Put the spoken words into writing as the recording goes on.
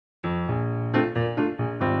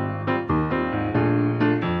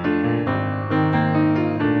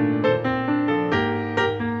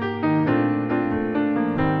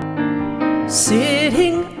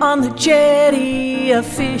Sitting on the jetty, a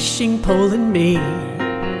fishing pole and me,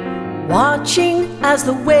 watching as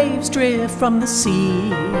the waves drift from the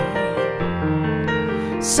sea.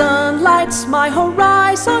 Sun lights my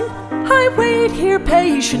horizon, I wait here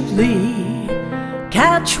patiently,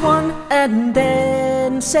 catch one and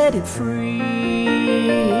then set it free.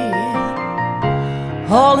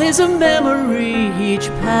 All is a memory each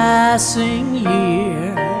passing year,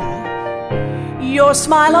 your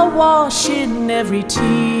smile awash in every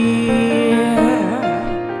tear.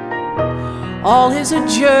 All is a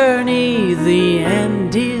journey, the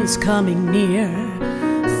end is coming near.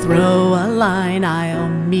 Throw a line, I'll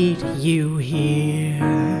meet you here.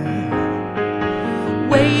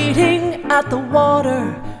 Waiting at the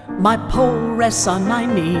water, my pole rests on my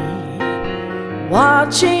knee,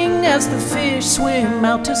 watching as the fish swim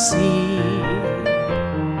out to sea.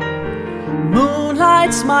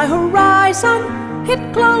 Moonlight's my horizon,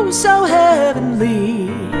 it glows so heavenly.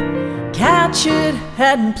 Catch it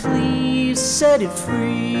and please set it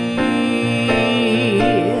free.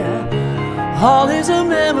 All is a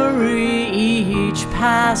memory each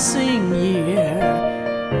passing year,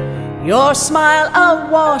 your smile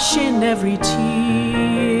awash in every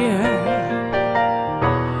tear.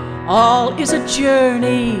 All is a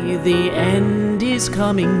journey, the end is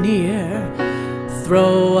coming near.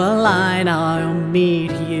 Throw a line, I'll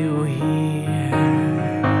meet you here.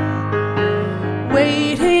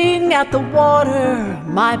 Waiting at the water,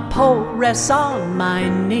 my pole rests on my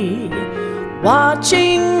knee,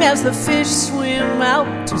 watching as the fish swim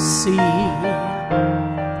out to sea.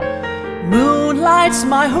 Moonlight's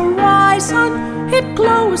my horizon, it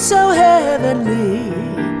glows so heavenly.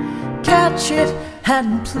 Catch it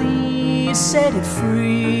and please set it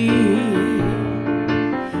free.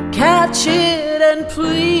 Catch it and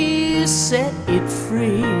please set it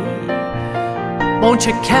free. Won't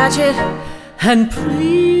you catch it and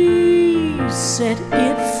please set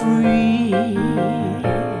it free?